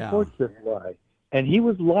everybody supports this lie. And he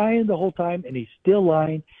was lying the whole time, and he's still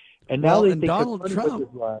lying. And now they think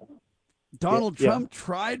Donald Trump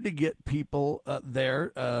tried to get people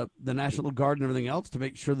there, the National Guard and everything else, to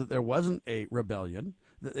make sure that there wasn't a rebellion,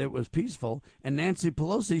 that it was peaceful. And Nancy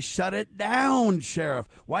Pelosi shut it down, Sheriff.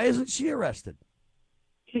 Why isn't she arrested?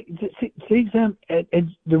 See, Sam,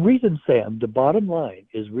 and the reason, Sam, the bottom line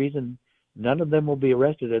is reason none of them will be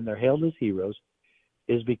arrested and they're hailed as heroes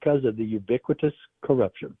is because of the ubiquitous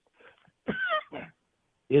corruption.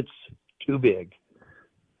 It's too big.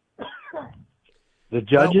 The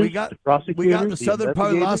judges, the prosecutors, we got the Southern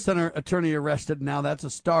Poverty Law Center attorney arrested. Now that's a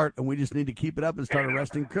start, and we just need to keep it up and start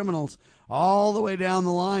arresting criminals all the way down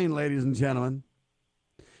the line, ladies and gentlemen.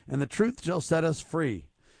 And the truth shall set us free.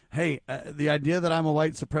 Hey, the idea that I'm a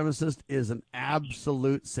white supremacist is an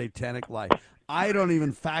absolute satanic lie. I don't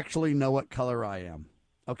even factually know what color I am.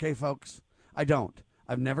 Okay, folks? I don't.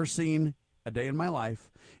 I've never seen a day in my life.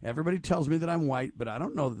 Everybody tells me that I'm white, but I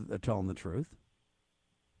don't know that they're telling the truth.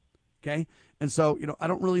 Okay? And so, I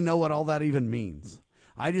don't really know what all that even means.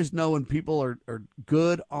 I just know when people are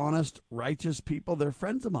good, honest, righteous people, they're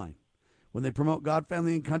friends of mine. When they promote God,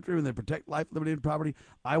 family, and country, when they protect life, liberty, and property,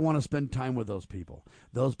 I want to spend time with those people.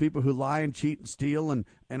 Those people who lie and cheat and steal and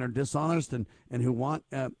are dishonest and who want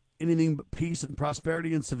anything but peace and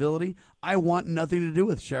prosperity and civility, I want nothing to do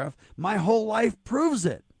with, Sheriff. My whole life proves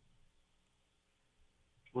it.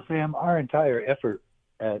 Well, Sam, our entire effort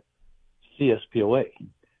at CSPOA,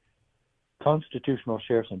 Constitutional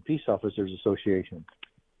Sheriffs and Peace Officers Association,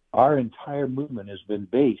 our entire movement has been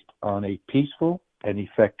based on a peaceful and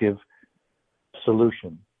effective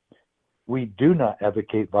solution. We do not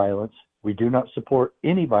advocate violence. We do not support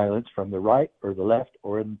any violence from the right or the left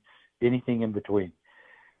or anything in between.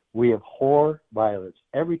 We abhor violence.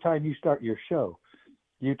 Every time you start your show,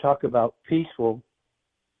 you talk about peaceful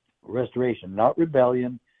restoration, not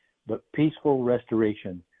rebellion, but peaceful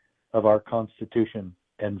restoration of our Constitution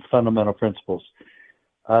and fundamental principles.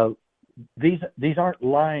 These aren't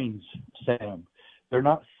lines, Sam. They're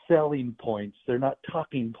not selling points. They're not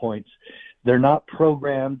talking points. They're not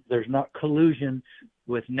programmed. There's not collusion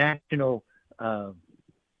with national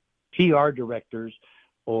PR directors,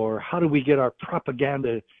 or how do we get our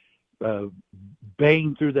propaganda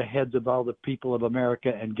banged through the heads of all the people of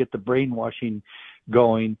America and get the brainwashing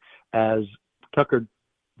going, as Tucker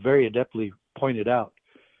very adeptly pointed out,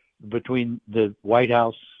 between the White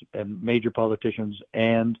House and major politicians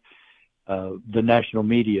and the national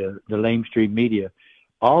media, the lamestream media,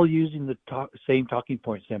 all using the same talking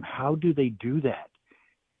points. Sam, how do they do that?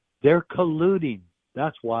 They're colluding.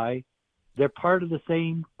 That's why they're part of the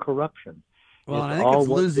same corruption. Well, I think it's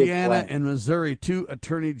Louisiana and Missouri. 2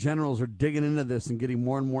 attorney generals are digging into this and getting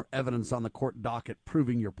more and more evidence on the court docket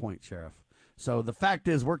proving your point, Sheriff. So the fact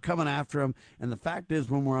is we're coming after them, and the fact is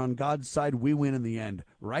when we're on God's side, we win in the end.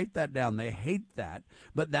 Write that down. They hate that,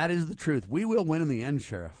 but that is the truth. We will win in the end,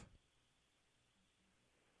 Sheriff.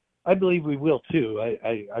 I believe we will, too.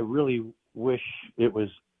 I really wish it was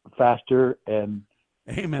faster. And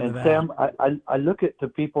amen to that. Sam, I look at the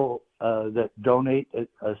people that donate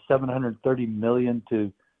 $730 million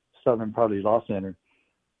to Southern Poverty Law Center,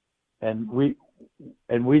 and we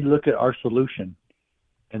look at our solution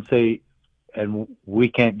and say, and we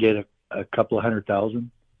can't get a couple of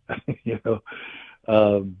 100,000. You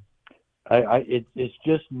know, it's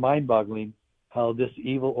just mind-boggling how this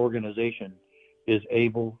evil organization is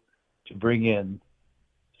able to bring in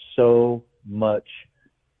so much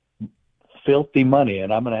filthy money,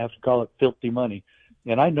 and I'm going to have to call it filthy money.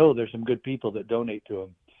 And I know there's some good people that donate to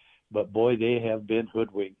them, but boy, they have been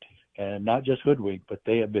hoodwinked, and not just hoodwinked, but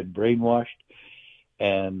they have been brainwashed.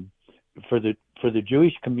 And for the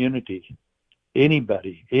Jewish community,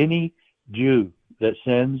 anybody, any Jew that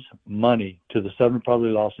sends money to the Southern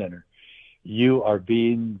Poverty Law Center, you are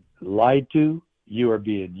being lied to, you are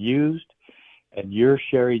being used, and you're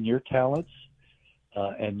sharing your talents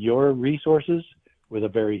and your resources with a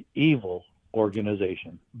very evil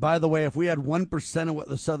organization. By the way, if we had 1% of what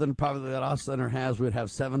the Southern Poverty Law Center has, we'd have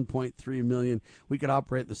 $7.3 million. We could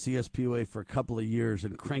operate the CSPOA for a couple of years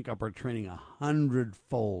and crank up our training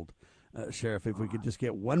 100-fold. Sheriff, if we could just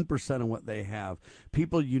get 1% of what they have.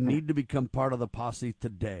 People, you need to become part of the posse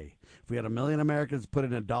today. If we had 1 million Americans put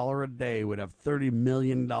in $1 a day, we'd have $30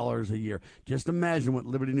 million a year. Just imagine what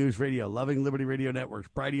Liberty News Radio, Loving Liberty Radio Networks,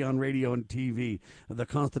 Brighteon Radio and TV, the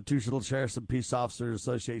Constitutional Sheriffs and Peace Officers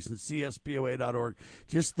Association, CSPOA.org.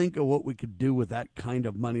 Just think of what we could do with that kind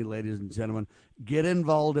of money, ladies and gentlemen. Get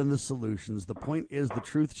involved in the solutions. The point is the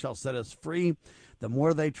truth shall set us free. The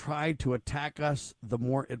more they try to attack us, the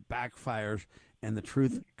more it backfires and the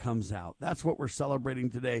truth comes out. That's what we're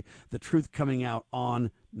celebrating today, the truth coming out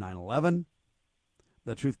on 9/11,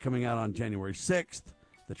 the truth coming out on January 6th,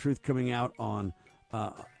 the truth coming out on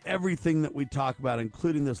everything that we talk about,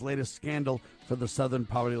 including this latest scandal for the Southern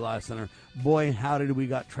Poverty Law Center. Boy, how did we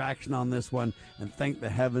got traction on this one, and thank the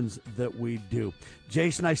heavens that we do.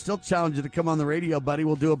 Jason, I still challenge you to come on the radio, buddy.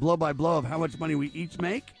 We'll do a blow-by-blow of how much money we each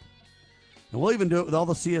make. And we'll even do it with all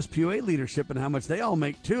the CSPOA leadership and how much they all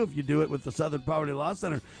make, too, if you do it with the Southern Poverty Law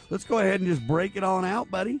Center. Let's go ahead and just break it on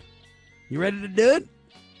out, buddy. You ready to do it?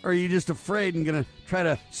 Or are you just afraid and going to try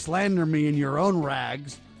to slander me in your own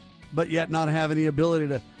rags, but yet not have any ability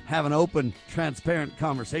to have an open, transparent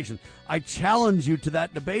conversation? I challenge you to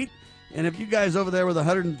that debate. And if you guys over there with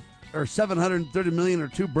 100 or 730 million are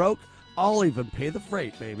too broke, I'll even pay the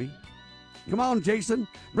freight, baby. Come on, Jason.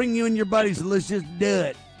 Bring you and your buddies and let's just do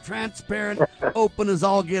it. Transparent, open as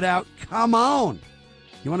all get out. Come on.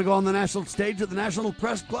 You want to go on the national stage at the National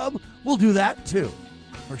Press Club? We'll do that too.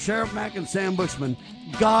 For Sheriff Mack and Sam Bushman,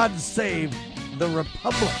 God save the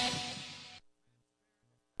Republic.